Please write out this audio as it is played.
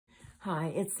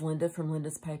Hi, it's Linda from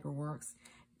Linda's Paperworks.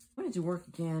 I wanted to work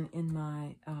again in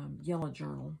my yellow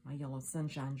journal, my yellow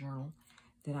sunshine journal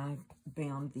that I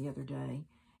bound the other day.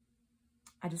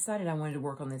 I decided I wanted to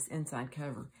work on this inside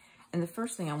cover. And the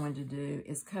first thing I wanted to do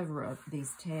is cover up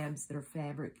these tabs that are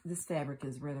fabric. This fabric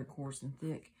is rather coarse and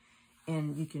thick,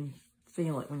 and you can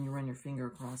feel it when you run your finger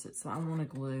across it. So I want to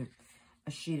glue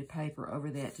a sheet of paper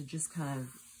over that to just kind of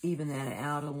even that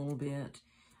out a little bit.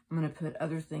 I'm going to put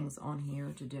other things on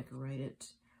here to decorate it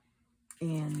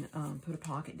and put a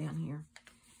pocket down here.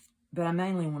 But I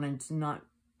mainly wanted to not,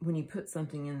 when you put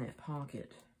something in that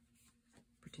pocket,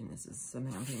 pretend this is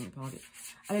somehow in the pocket,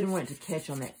 I didn't want it to catch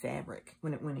on that fabric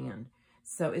when it went in.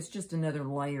 So it's just another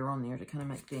layer on there to kind of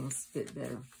make things fit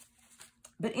better.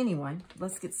 But anyway,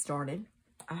 let's get started.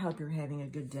 I hope you're having a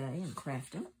good day and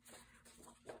crafting.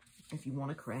 If you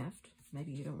want to craft,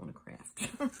 maybe you don't want to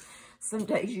craft. Some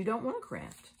days you don't want to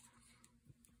craft.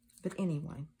 But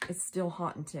anyway, it's still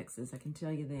hot in Texas, I can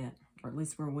tell you that, or at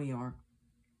least where we are.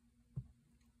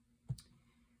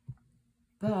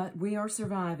 But we are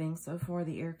surviving. So far,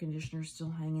 the air conditioner's still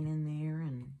hanging in there,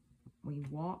 and we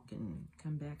walk and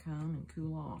come back home and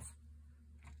cool off,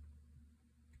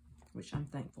 which I'm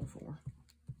thankful for.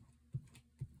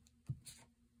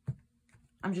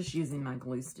 I'm just using my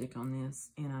glue stick on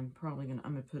this, and I'm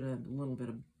gonna put a little bit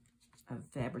of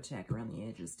Fabri-Tac around the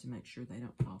edges to make sure they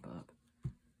don't pop up.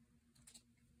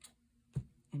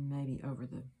 And maybe over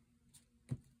the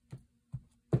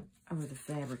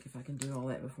fabric, if I can do all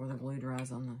that before the glue dries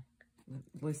on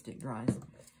the glue stick dries.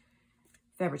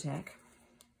 Fabri-Tac,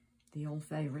 the old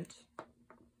favorite.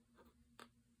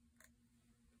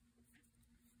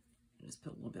 Just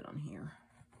put a little bit on here.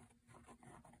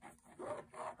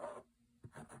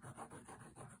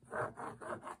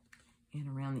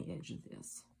 And around the edge of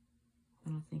this.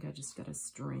 And I think I just got a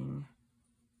string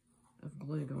of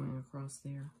glue going across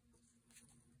there.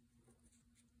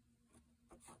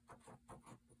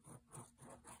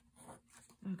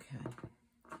 Okay.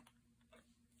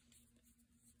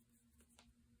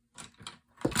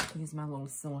 Use my little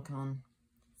silicone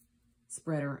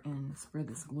spreader and spread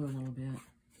this glue a little bit.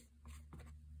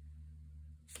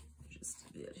 Just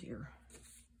a bit here.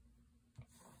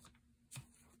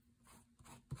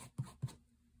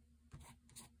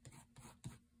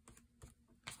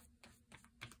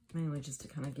 Mainly just to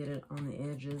kind of get it on the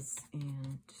edges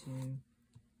and to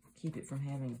keep it from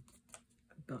having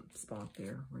a bump spot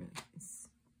there where it's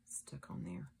stuck on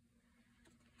there.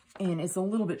 And it's a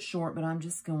little bit short, but I'm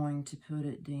just going to put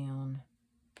it down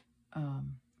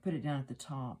at the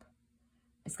top.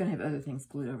 It's going to have other things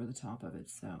glued over the top of it,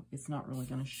 so it's not really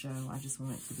going to show. I just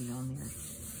want it to be on there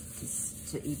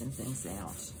to even things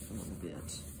out a little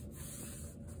bit.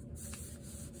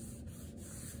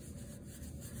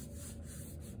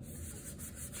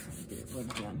 Try to get it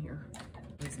rubbed down here.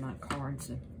 Here's my card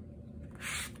to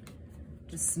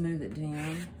just smooth it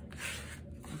down.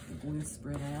 Let the glue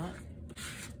spread out.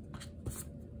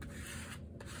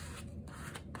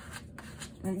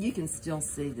 And you can still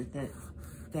see that that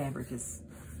fabric is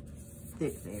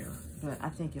thick there, but I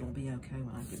think it'll be okay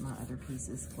when I get my other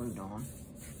pieces glued on.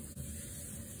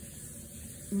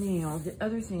 Now, the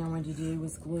other thing I wanted to do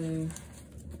was glue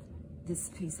this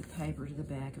piece of paper to the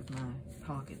back of my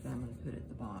pocket that I'm going to put at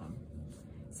the bottom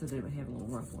so that it would have a little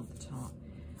ruffle at the top.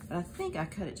 But I think I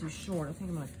cut it too short. I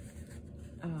think I'm going to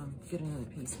get another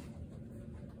piece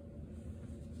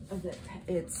of that.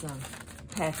 It's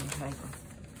packing paper,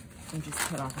 and just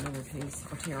cut off another piece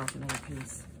or tear off another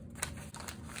piece.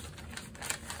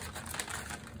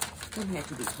 Doesn't have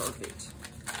to be perfect,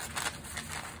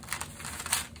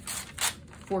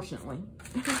 fortunately.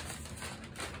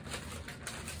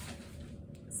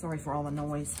 Sorry for all the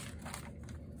noise.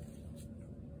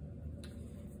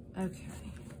 Okay.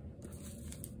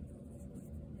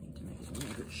 A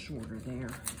little bit shorter there.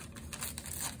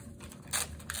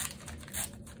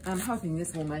 I'm hoping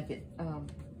this will make it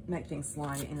make things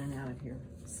slide in and out of here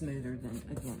smoother than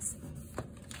against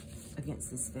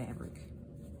this fabric.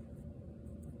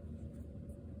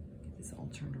 Get this all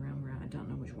turned around where I don't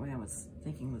know which way I was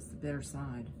thinking was the better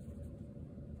side.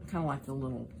 I kind of like the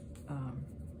little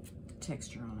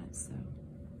texture on it, so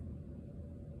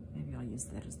maybe I'll use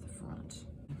that as the front.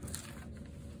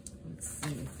 Let's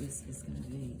see if this is going to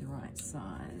be the right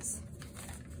size.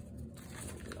 A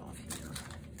little bit off here.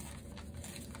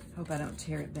 Hope I don't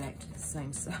tear it back to the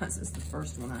same size as the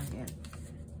first one I had.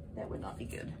 That would not be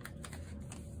good.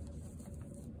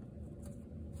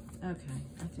 Okay,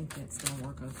 I think that's going to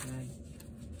work okay.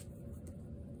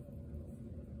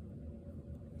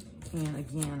 And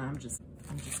again, I'm just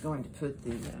going to put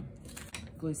the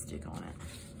glue stick on it.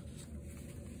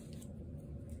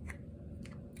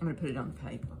 I'm going to put it on the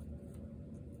paper.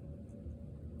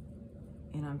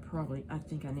 And I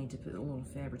think I need to put a little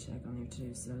Fabri-Tac on there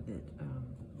too, so that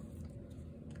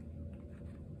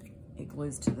it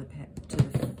glues to the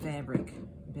fabric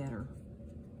better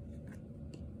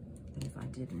than if I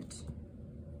didn't.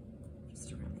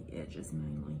 Just around the edges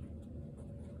mainly.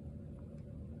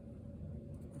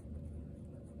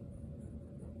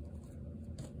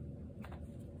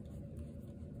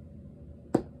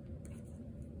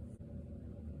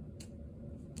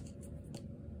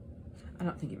 I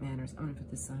don't think it matters. I'm going to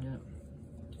put this side up.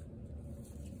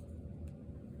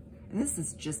 And this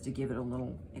is just to give it a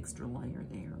little extra layer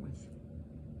there with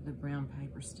the brown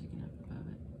paper sticking up above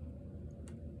it.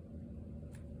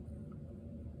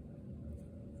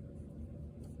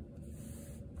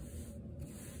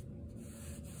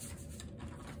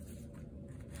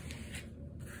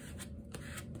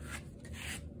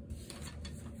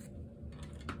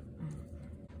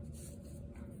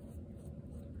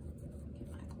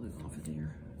 Get my glue off of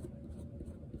there.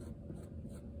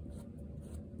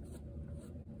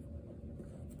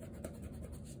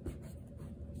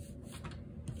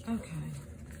 Okay,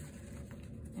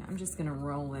 now I'm just going to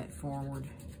roll that forward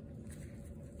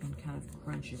and kind of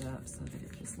crunch it up so that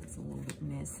it just looks a little bit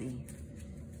messy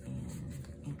and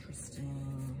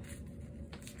interesting.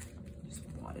 Just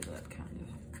wad it up kind of.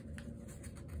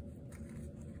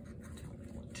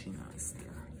 Don't look too nice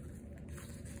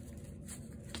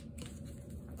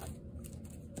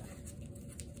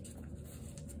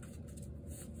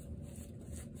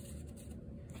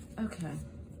there. Okay.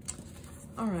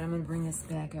 All right, I'm going to bring this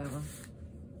back over.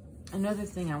 Another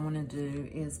thing I want to do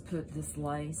is put this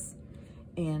lace,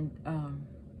 and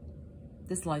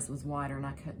this lace was wider, and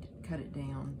I cut it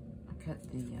down. I cut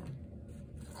the,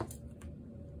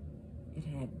 it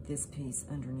had this piece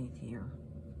underneath here,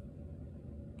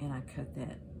 and I cut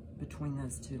that between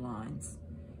those two lines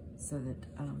so that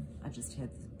I just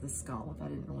had the scallop. I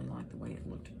didn't really like the way it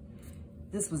looked.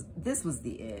 This was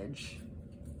the edge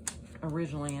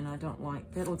originally, and I don't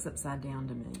like, that looks upside down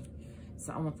to me.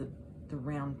 So I want the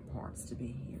round parts to be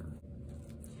here.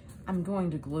 I'm going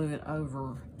to glue it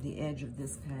over the edge of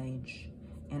this page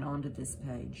and onto this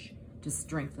page to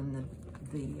strengthen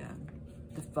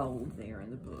the fold there in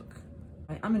the book.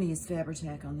 I'm going to use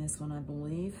Fabri-Tac on this one, I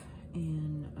believe,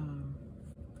 and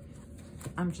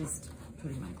I'm just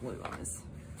putting my glue on this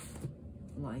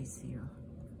lace here.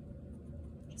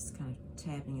 Just kind of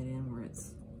tapping it in where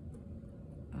it's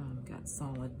got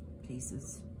solid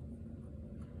pieces.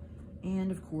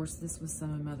 And of course, this was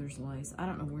some of Mother's lace. I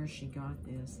don't know where she got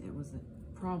this. It was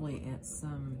probably at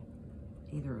some,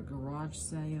 either a garage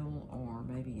sale or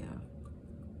maybe a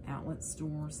outlet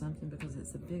store or something, because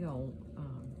it's a big old,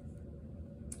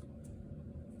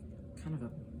 kind of a,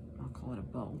 I'll call it a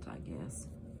bolt, I guess,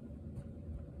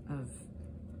 of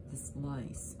this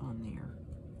lace on there.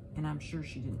 And I'm sure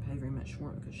she didn't pay very much for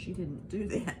it because she didn't do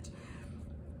that.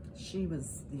 She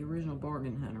was the original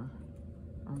bargain hunter,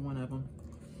 or one of them.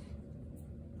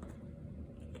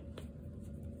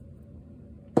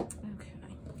 Okay.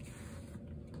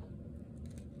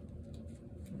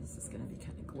 This is going to be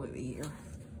kind of gluey here,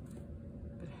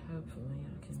 but hopefully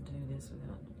I can do this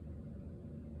without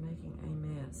making a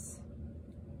mess.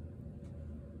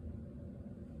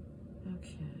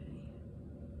 Okay.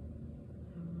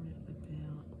 I want it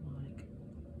about like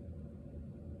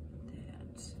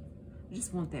that. I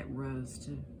just want that rose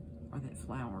to, or that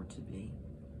flower to be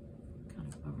kind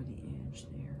of over the edge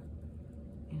there.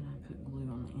 And I put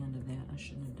glue on the end of that. I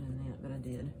shouldn't have done that, but I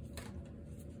did.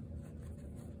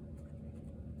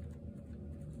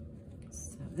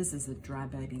 So this is a dry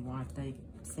baby wipe. They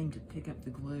seem to pick up the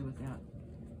glue without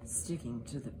sticking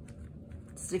to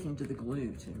the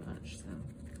glue too much. So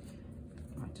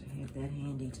I like to have that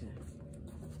handy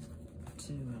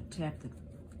to tap the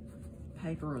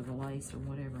paper or the lace or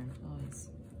whatever in place.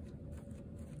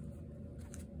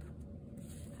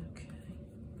 Okay,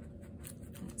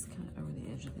 that's kind of over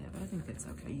the edge of that, but I think that's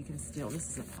okay. You can still, this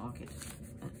is a pocket,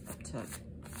 a tuck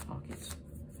pocket.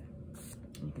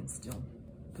 You can still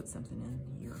put something in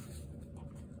here.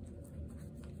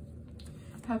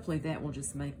 Hopefully that will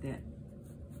just make that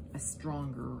a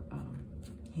stronger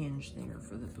hinge there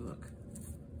for the book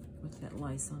with that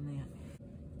lace on that.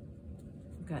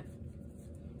 I've got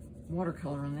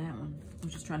watercolor on that one. I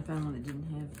was just trying to find one that didn't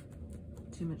have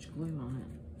too much glue on it.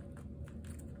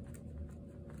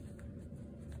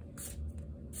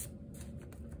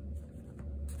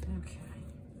 Okay,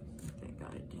 I think they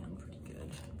got it down pretty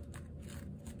good.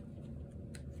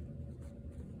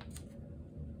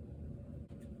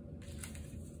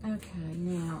 Okay,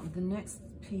 now the next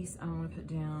piece I want to put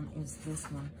down is this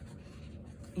one,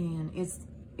 and it's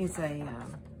a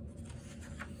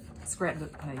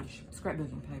scrapbook page,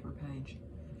 scrapbooking paper page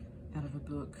out of a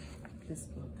book, this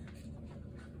book,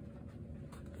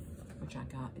 which I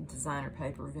got, Designer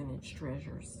Paper Vintage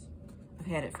Treasures. I've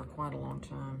had it for quite a long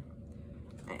time.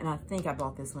 And I think I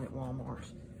bought this one at Walmart.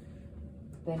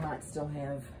 They might still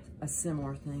have a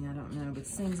similar thing, I don't know, but it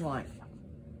seems like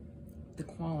the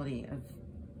quality of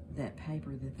that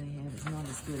paper that they have is not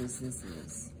as good as this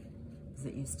is, as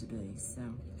it used to be. So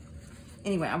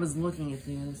anyway, I was looking at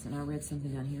this and I read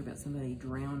something down here about somebody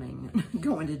drowning and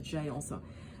going to jail. So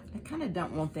I kind of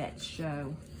don't want that to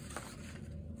show.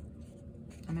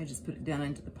 I may just put it down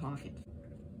into the pocket.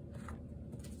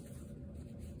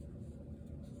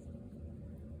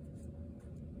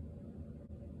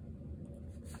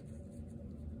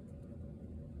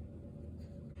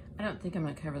 I don't think I'm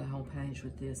going to cover the whole page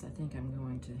with this. I think I'm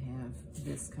going to have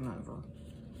this come over.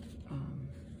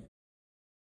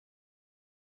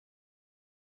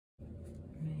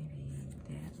 Maybe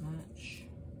that much.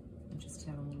 And just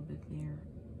have a little bit there.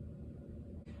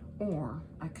 Or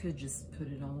I could just put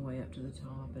it all the way up to the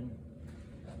top, and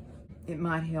it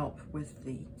might help with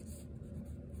the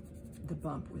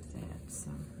bump with that.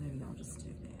 So maybe I'll just do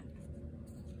that.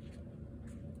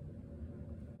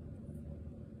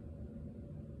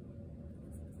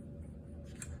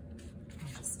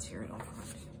 Tear it off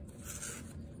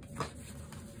right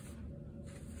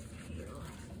here.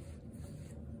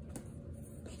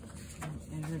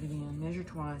 And measure it again. Measure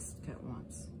twice, cut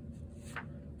once.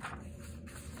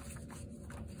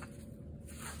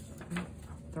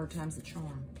 Third time's the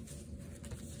charm.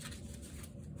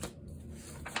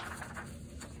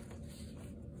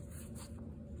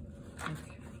 Okay.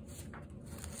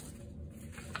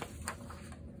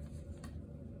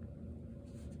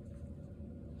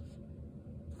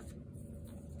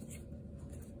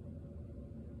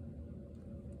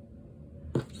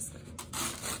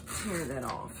 Tear that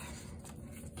off.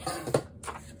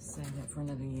 Save that for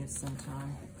another use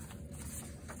sometime.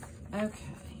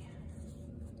 Okay.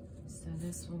 So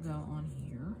this will go on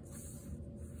here.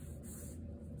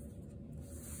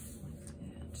 Like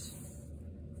that.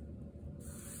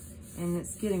 And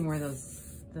it's getting where those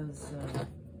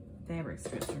fabric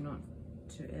strips are not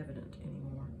too evident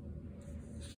anymore.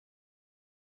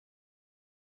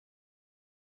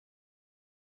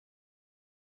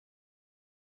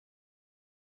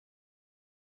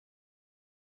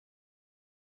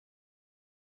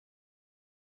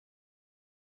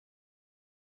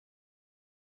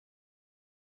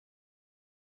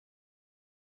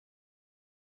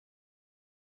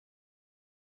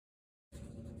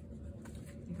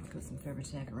 Put some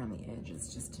Fabri-Tac around the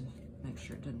edges just to make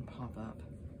sure it doesn't pop up.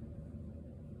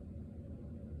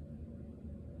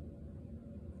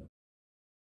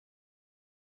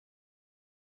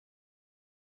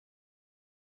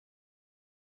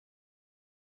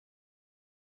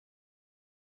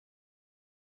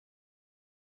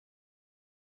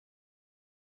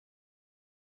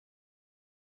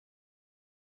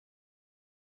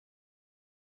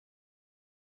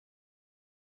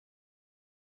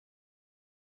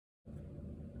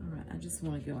 I just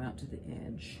want to go out to the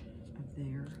edge of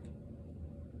there,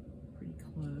 pretty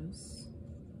close.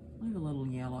 Leave a little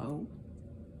yellow.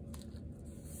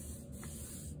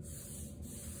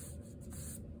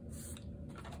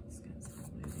 Let's get some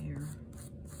blue there.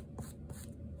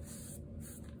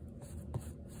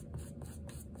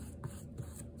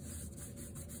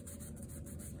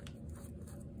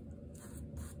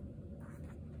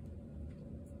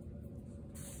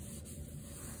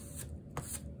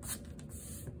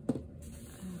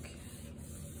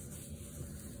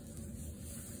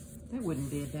 That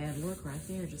wouldn't be a bad look right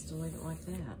there, just to leave it like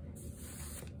that.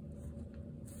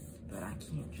 But I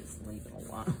can't just leave it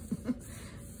alone.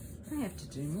 I have to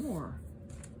do more.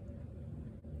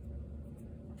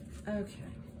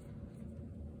 Okay.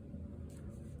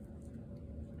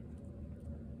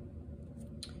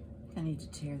 I need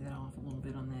to tear that off a little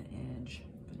bit on that edge,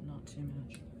 but not too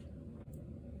much.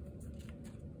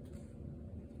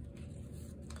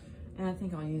 And I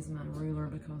think I'll use my ruler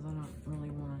because I don't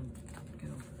really want to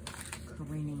go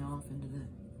careening off into the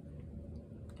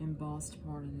embossed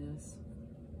part of this.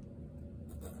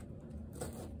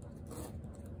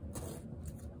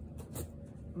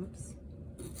 Oops.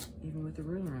 Even with the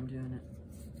ruler, I'm doing it.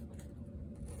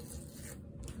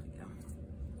 There we go.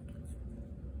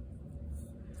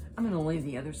 I'm going to leave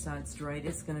the other side straight.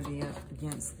 It's going to be up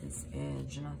against this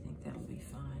edge, and I think that will be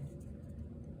fine.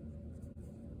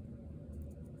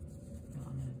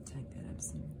 I'm going to take that up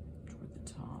some toward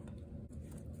the top.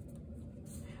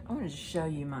 I wanted to show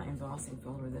you my embossing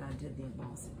folder that I did the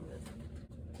embossing with.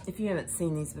 If you haven't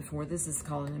seen these before, this is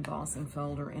called an embossing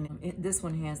folder, and this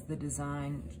one has the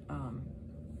design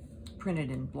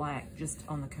printed in black just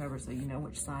on the cover so you know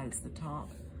which side is the top.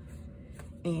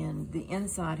 And the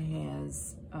inside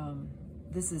has,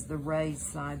 this is the raised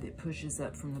side that pushes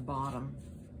up from the bottom,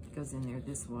 goes in there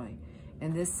this way.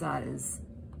 And this side is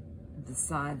the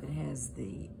side that has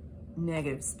the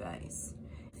negative space.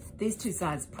 These two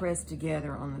sides press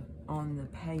together on the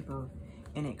paper,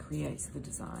 and it creates the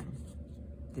design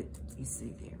that you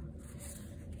see there.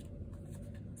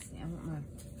 See, I want my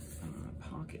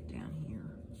pocket down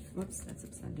here. Whoops, that's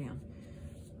upside down.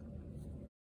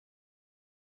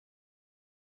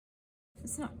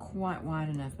 It's not quite wide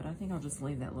enough, but I think I'll just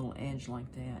leave that little edge like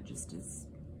that, just as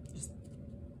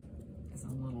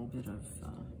a little bit of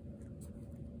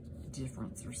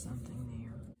difference or something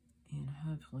there. And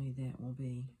hopefully that will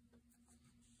be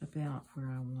about where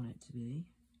I want it to be.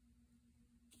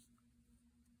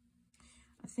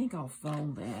 I think I'll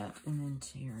fold that and then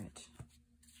tear it.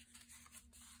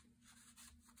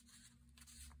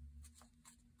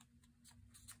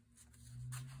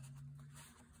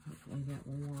 Hopefully that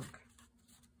will work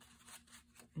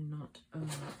and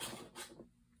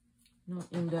not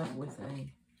end up with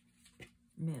a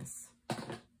mess.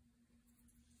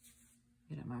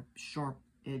 Get out my sharp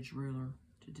edge ruler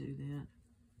to do that.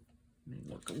 May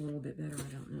work a little bit better,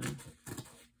 I don't know.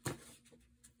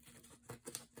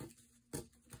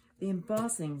 The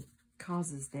embossing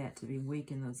causes that to be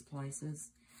weak in those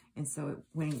places, and so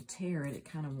when you tear it, it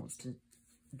kind of wants to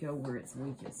go where it's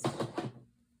weakest,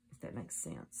 if that makes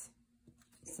sense.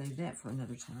 Save that for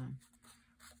another time.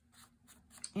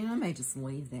 And I may just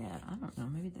leave that. I don't know,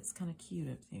 maybe that's kind of cute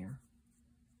up there.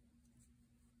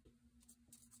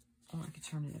 Or I could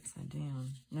turn it upside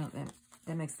down. No,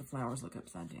 that makes the flowers look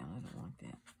upside down. I don't like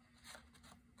that.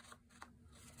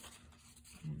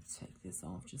 I'm going to take this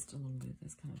off just a little bit.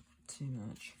 That's kind of too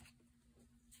much.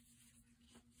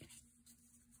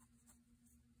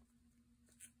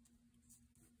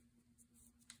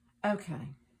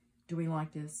 Okay. Do we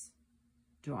like this?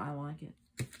 Do I like it?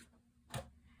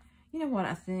 You know what?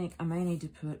 I think I may need to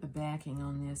put a backing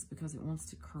on this because it wants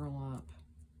to curl up.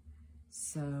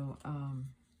 So,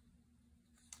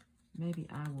 maybe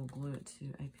I will glue it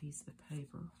to a piece of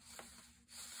paper.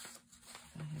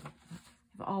 I have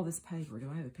all this paper. Do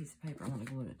I have a piece of paper I want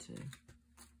to glue it to?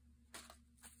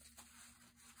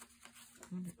 I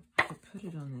wonder if I could put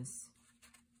it on this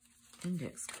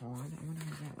index card. I wonder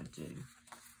how that would do.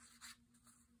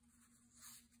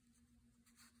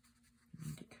 I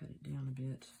need to cut it down a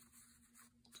bit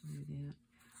to do that.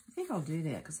 I think I'll do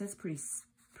that because that's pretty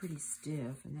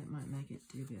stiff, and that might make it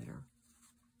do better.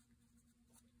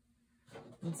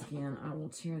 Once again, I will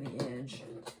tear the edge.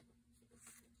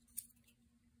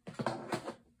 Okay.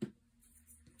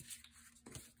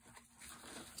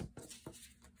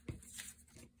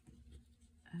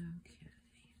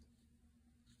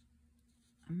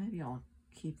 And maybe I'll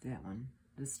keep that one,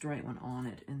 the straight one on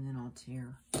it, and then I'll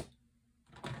tear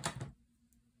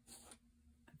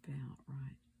about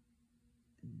right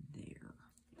there.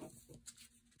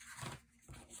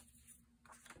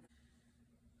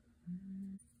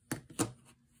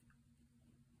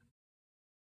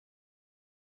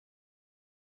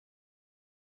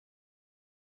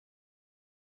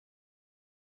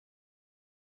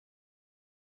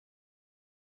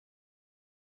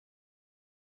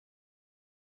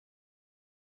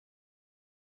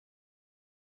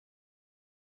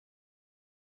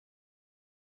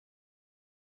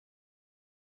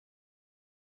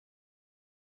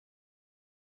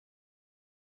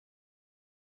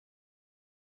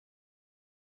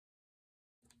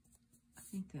 I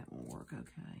think that will work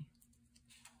okay.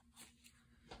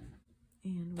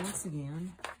 And once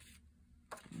again,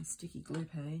 a sticky glue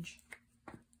page.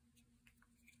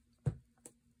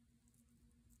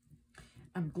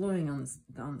 I'm gluing on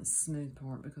the smooth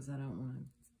part because I don't want to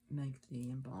make the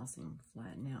embossing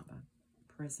flatten out by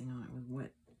pressing on it with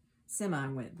wet,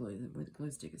 semi-wet glue. The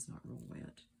glue stick is not real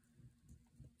wet.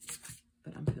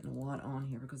 But I'm putting a lot on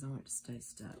here because I want it to stay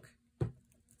stuck.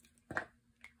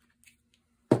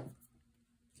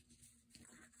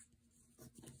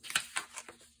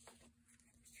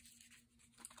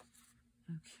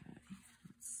 Okay,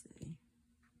 let's see.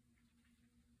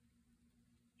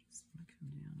 Just want to come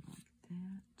down like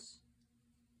that.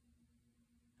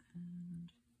 And that.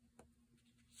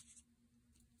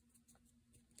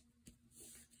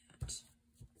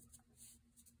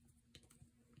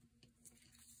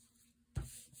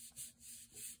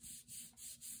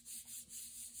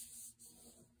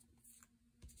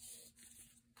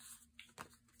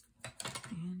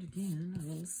 And again, a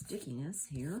little stickiness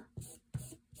here.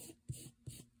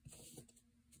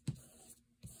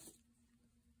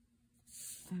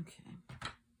 Okay.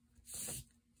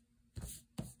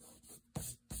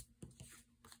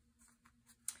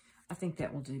 think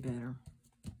that will do better.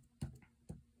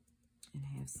 And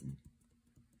have some,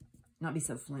 not be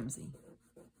so flimsy.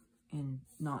 And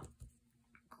not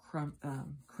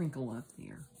crinkle up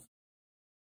there.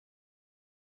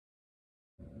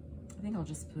 I think I'll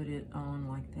just put it on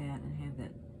like that and have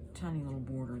that tiny little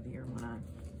border there when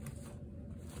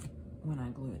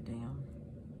I glue it down.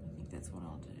 I think that's what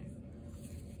I'll do.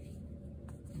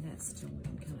 And that's still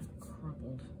looking kind of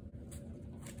crumpled.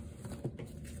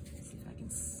 Let's see if I can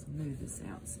smooth this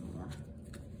out some more.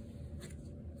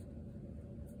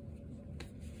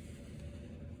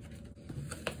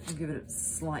 I'll give it a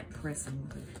slight pressing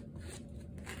with a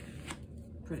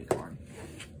pretty card.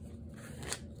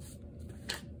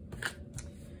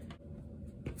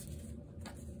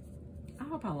 I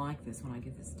hope I like this when I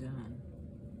get this done.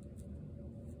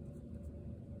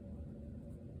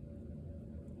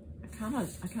 I kind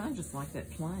of just like that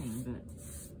plain, but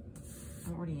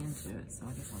I'm already into it, so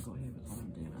I guess I'll go ahead with what I'm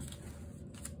doing.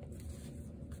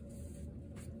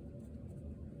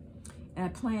 And I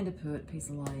plan to put a piece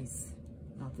of lace,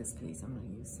 not this piece, I'm going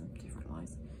to use some different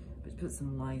lace, but put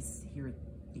some lace here at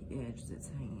the edge that's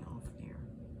hanging off there.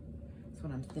 That's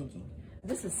what I'm thinking.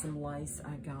 This is some lace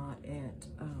I got at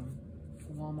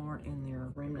Walmart in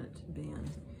their remnant bin,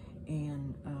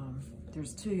 and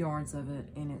there's 2 yards of it,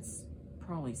 and it's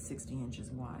probably 60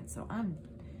 inches wide. So I'm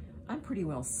pretty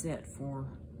well set for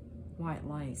white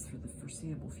lace for the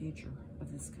foreseeable future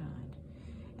of this kind.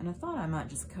 And I thought I might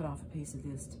just cut off a piece of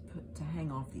this to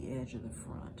hang off the edge of the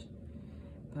front.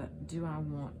 But do I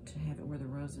want to have it where the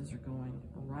roses are going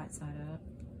right side up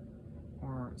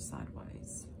or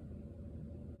sideways?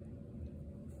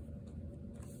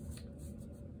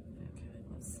 Okay,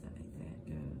 let's say that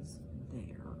goes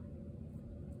there.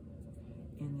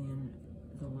 And then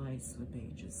the lace would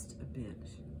be just a bit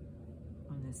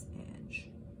on this edge.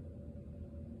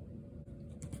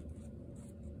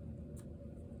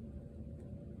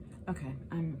 Okay,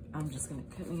 I'm just gonna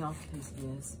cut me off a piece of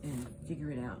this and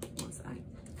figure it out once I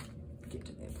get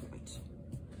to that point.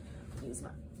 I'll use my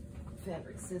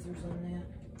fabric scissors on that.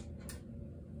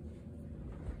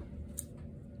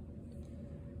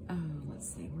 Oh, let's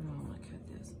see, where do I want to cut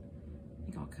this? I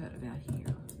think I'll cut about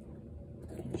here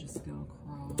and just go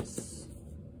across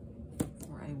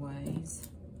 4 ways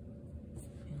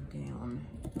and down.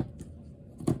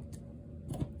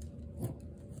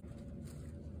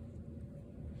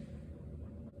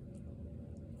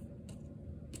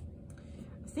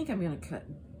 I think I'm going to cut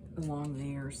along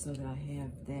there so that I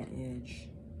have that edge.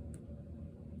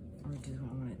 Or do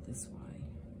I want it this way?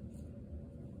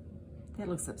 That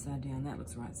looks upside down. That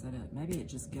looks right side up. Maybe it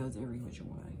just goes every which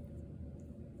way.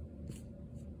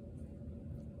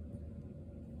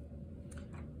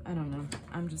 I don't know.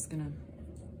 I'm just going to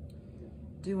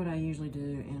do what I usually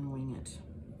do and wing it.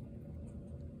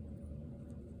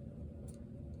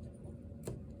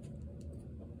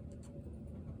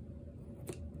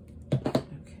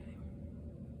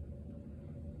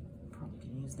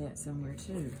 That somewhere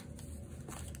too.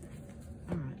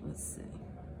 All right, let's see.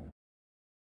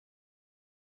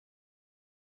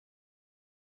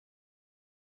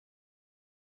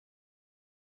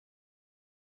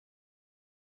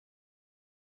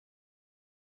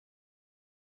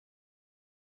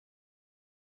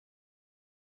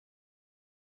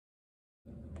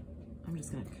 I'm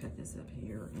just going to cut this up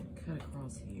here and cut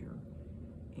across here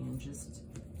and just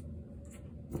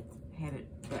have it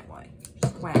that way.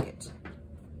 Just whack it.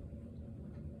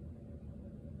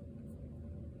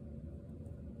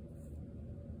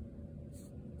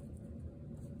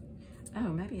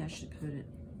 Oh, maybe I should put it,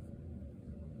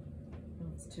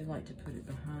 well, it's too late to put it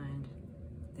behind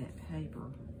that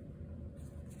paper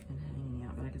and hanging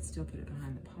out, but I could still put it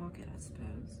behind the pocket, I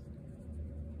suppose.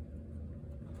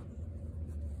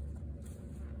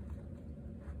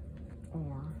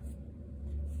 Or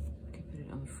I could put it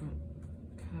on the front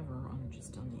cover,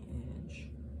 just on the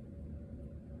edge.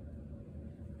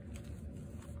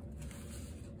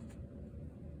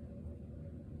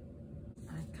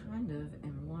 I kind of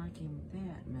am liking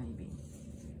that, maybe.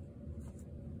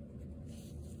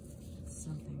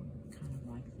 Something kind of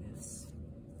like this.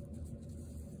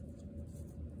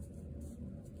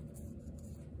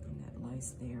 And that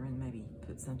lace there, and maybe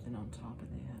put something on top of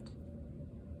that.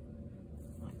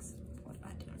 Like what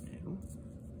I don't know.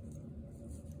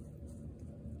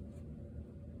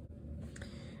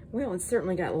 Well, it's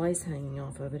certainly got lace hanging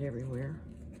off of it everywhere.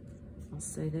 I'll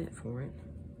say that for it.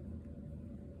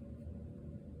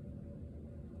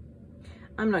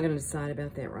 I'm not going to decide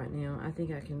about that right now. I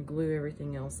think I can glue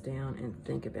everything else down and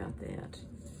think about that.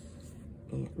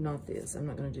 And not this. I'm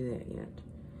not going to do that yet.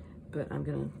 But I'm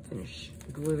going to finish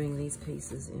gluing these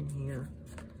pieces in here.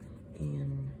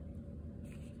 And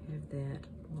have that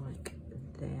like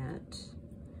that,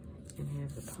 and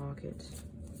have the pocket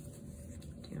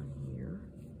down here,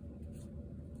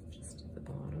 just at the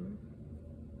bottom.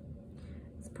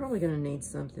 It's probably going to need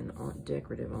something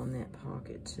decorative on that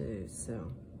pocket too,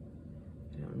 so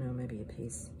I don't know, maybe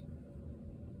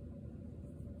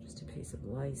just a piece of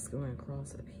lace going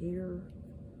across up here,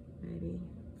 maybe.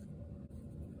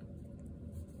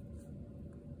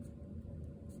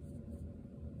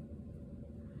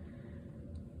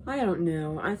 I don't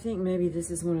know. I think maybe this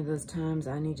is one of those times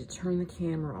I need to turn the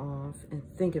camera off and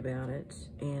think about it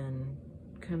and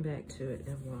come back to it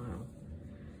in a while.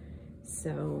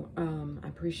 So, I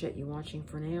appreciate you watching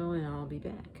for now, and I'll be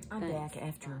back. I'm back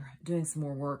after doing some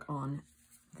more work on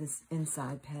this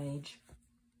inside page,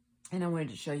 and I wanted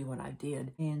to show you what I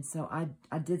did. And so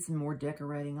I did some more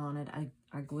decorating on it.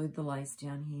 I glued the lace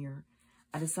down here.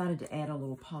 I decided to add a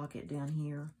little pocket down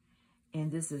here,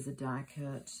 and this is a die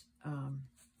cut,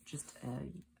 just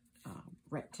a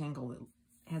rectangle that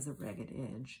has a ragged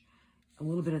edge. A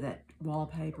little bit of that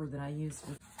wallpaper that I used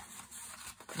with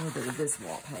a little bit of this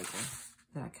wallpaper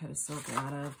that I cut a circle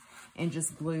out of, and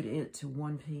just glued it to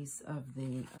one piece of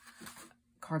the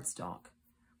cardstock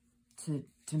to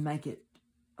make it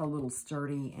a little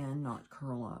sturdy and not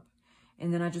curl up.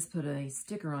 And then I just put a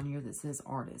sticker on here that says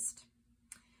artist.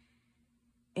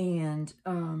 And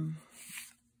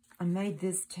I made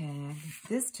this tag.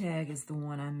 This tag is the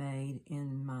one I made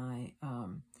in my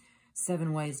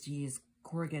 7 ways to use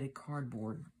corrugated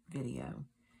cardboard video.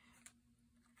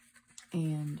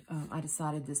 And I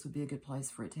decided this would be a good place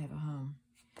for it to have a home.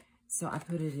 So I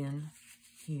put it in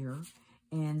here.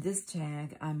 And this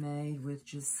tag I made with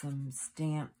just some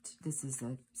stamped, this is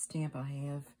a stamp I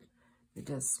have that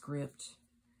does script.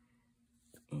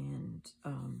 And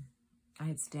I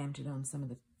had stamped it on some of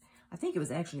the, I think it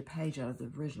was actually a page out of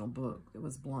the original book that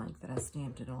was blank that I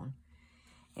stamped it on.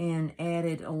 And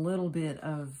added a little bit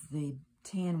of the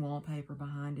tan wallpaper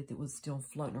behind it that was still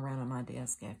floating around on my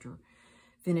desk after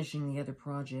finishing the other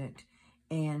project.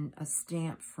 And a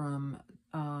stamp from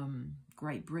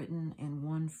Great Britain and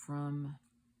one from,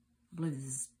 I believe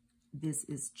this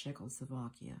is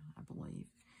Czechoslovakia, I believe.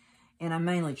 And I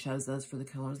mainly chose those for the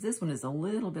colors. This one is a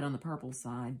little bit on the purple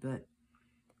side, but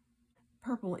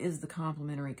purple is the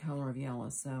complementary color of yellow,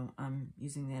 so I'm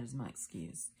using that as my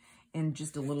excuse. And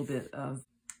just a little bit of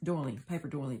doily, paper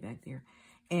doily back there.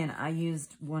 And I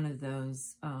used one of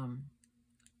those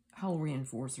hole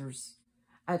reinforcers.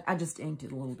 I just inked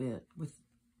it a little bit with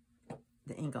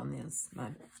the ink on this,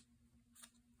 my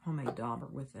homemade dauber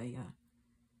with a,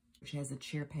 which has a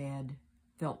chair pad,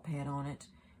 felt pad on it,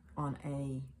 on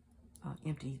a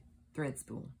empty thread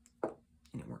spool.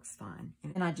 And it works fine.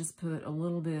 And I just put a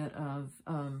little bit of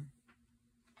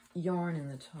yarn in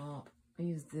the top. I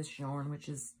used this yarn, which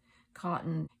is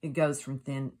cotton. It goes from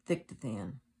thick to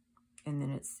thin, and then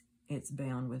it's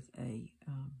bound with a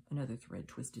another thread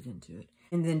twisted into it.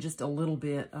 And then just a little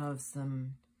bit of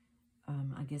some,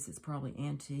 I guess it's probably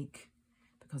antique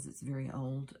because it's very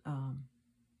old,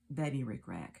 baby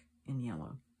rickrack in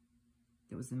yellow.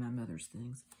 It was in my mother's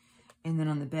things. And then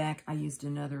on the back, I used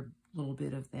another little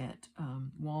bit of that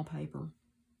wallpaper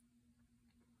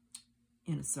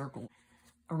in a circle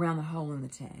around the hole in the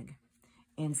tag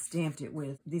and stamped it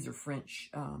with, these are French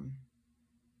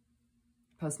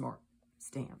postmark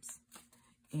stamps.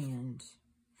 And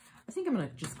I think I'm going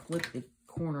to just clip the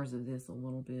corners of this a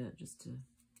little bit just to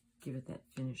give it that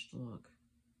finished look.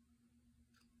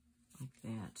 Like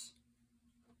that.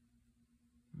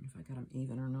 I don't know if I got them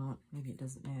even or not. Maybe it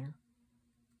doesn't matter.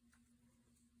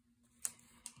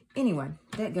 Anyway,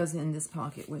 that goes in this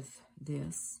pocket with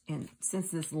this. And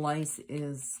since this lace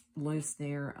is loose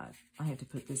there, I have to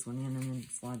put this one in and then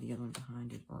slide the other one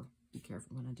behind it, or be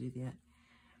careful when I do that.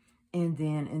 And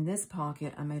then in this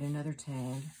pocket, I made another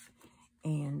tag.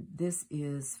 And this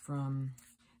is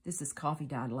coffee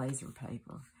dyed laser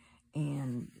paper.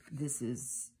 And this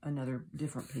is another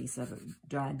different piece of it,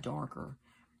 dyed darker.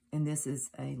 And this is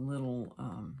a little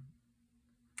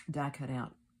die cut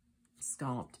out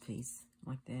scalloped piece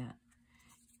like that.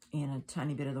 And a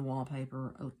tiny bit of the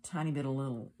wallpaper, a tiny bit of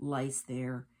little lace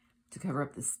there to cover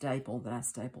up the staple that I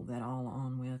stapled that all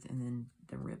on with, and then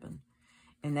the ribbon.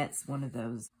 And that's one of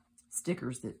those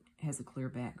stickers that has a clear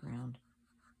background.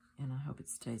 And I hope it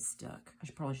stays stuck. I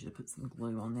probably should have put some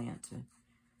glue on that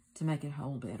to make it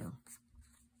hold better.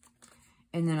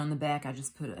 And then on the back, I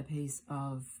just put a piece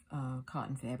of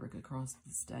cotton fabric across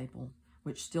the staple,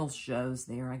 which still shows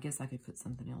there. I guess I could put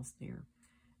something else there.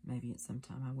 Maybe at some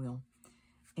time I will.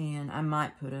 And I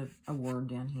might put a word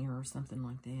down here or something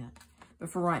like that. But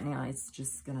for right now, it's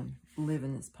just going to live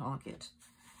in this pocket.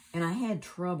 And I had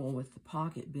trouble with the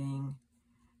pocket being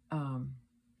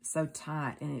so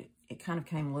tight, and it kind of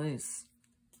came loose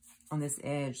on this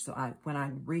edge. So when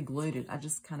I re-glued it, I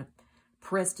just kind of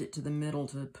pressed it to the middle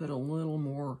to put a little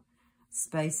more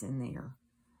space in there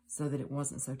so that it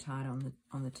wasn't so tight on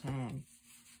the tag.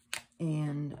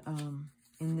 And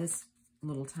in this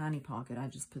little tiny pocket, I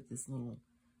just put this little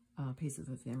piece of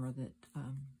ephemera that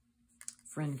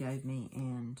friend gave me,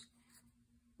 and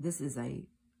this is a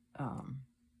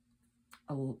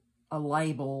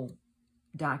label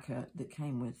die cut that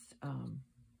came with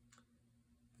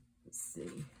let's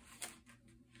see,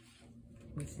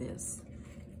 with this.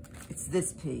 It's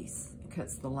this piece. It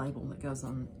cuts the label that goes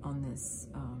on this.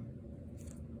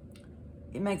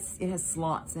 It has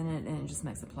slots in it, and it just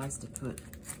makes a place to put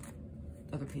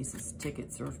other pieces,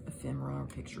 tickets or ephemera or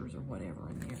pictures or whatever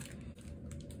in there.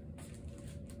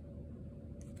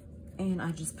 And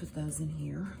I just put those in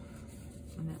here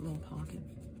in that little pocket.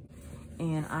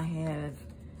 And I have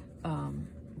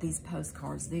these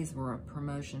postcards. These were a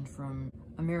promotion from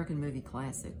American Movie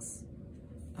Classics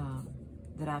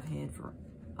that I've had for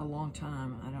a long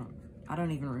time. I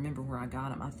don't even remember where I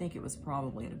got them. I think it was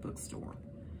probably at a bookstore,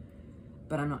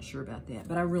 but I'm not sure about that.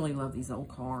 But I really love these old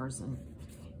cars and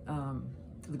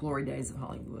the glory days of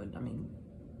Hollywood. I mean,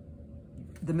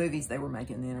 the movies they were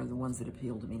making then are the ones that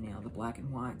appeal to me now, the black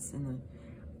and whites and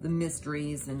the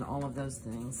mysteries and all of those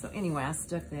things. So anyway, I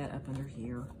stuck that up under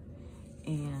here.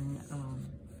 And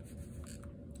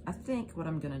I think what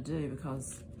I'm going to do,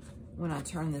 because when I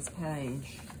turn this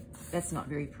page, that's not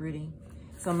very pretty.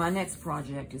 So my next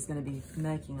project is going to be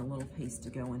making a little piece to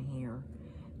go in here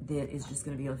that is just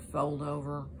going to be a fold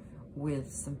over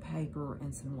with some paper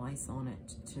and some lace on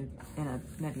it, and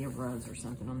maybe a rose or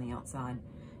something on the outside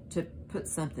to put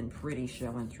something pretty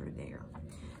showing through there.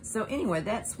 So anyway,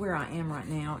 that's where I am right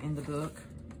now in the book.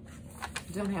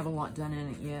 Don't have a lot done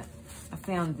in it yet. I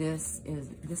found this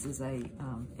is a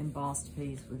embossed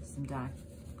piece with some die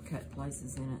cut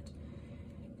places in it,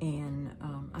 and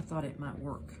I thought it might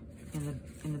work in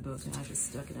the book, and I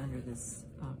just stuck it under this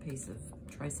piece of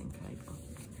tracing paper.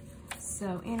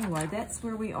 So anyway, that's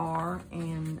where we are,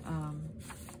 and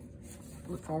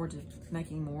look forward to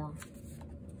making more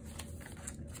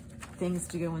things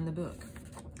to go in the book.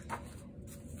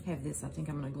 Have this, I think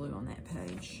I'm going to glue on that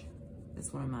page.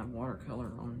 That's one of my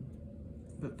watercolor on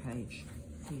book page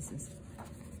pieces.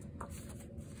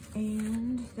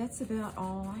 And that's about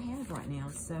all I have right now.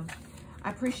 So I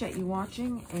appreciate you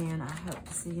watching, and I hope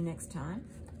to see you next time.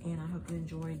 And I hope you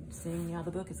enjoyed seeing how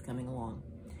the book is coming along.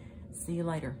 See you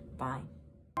later. Bye.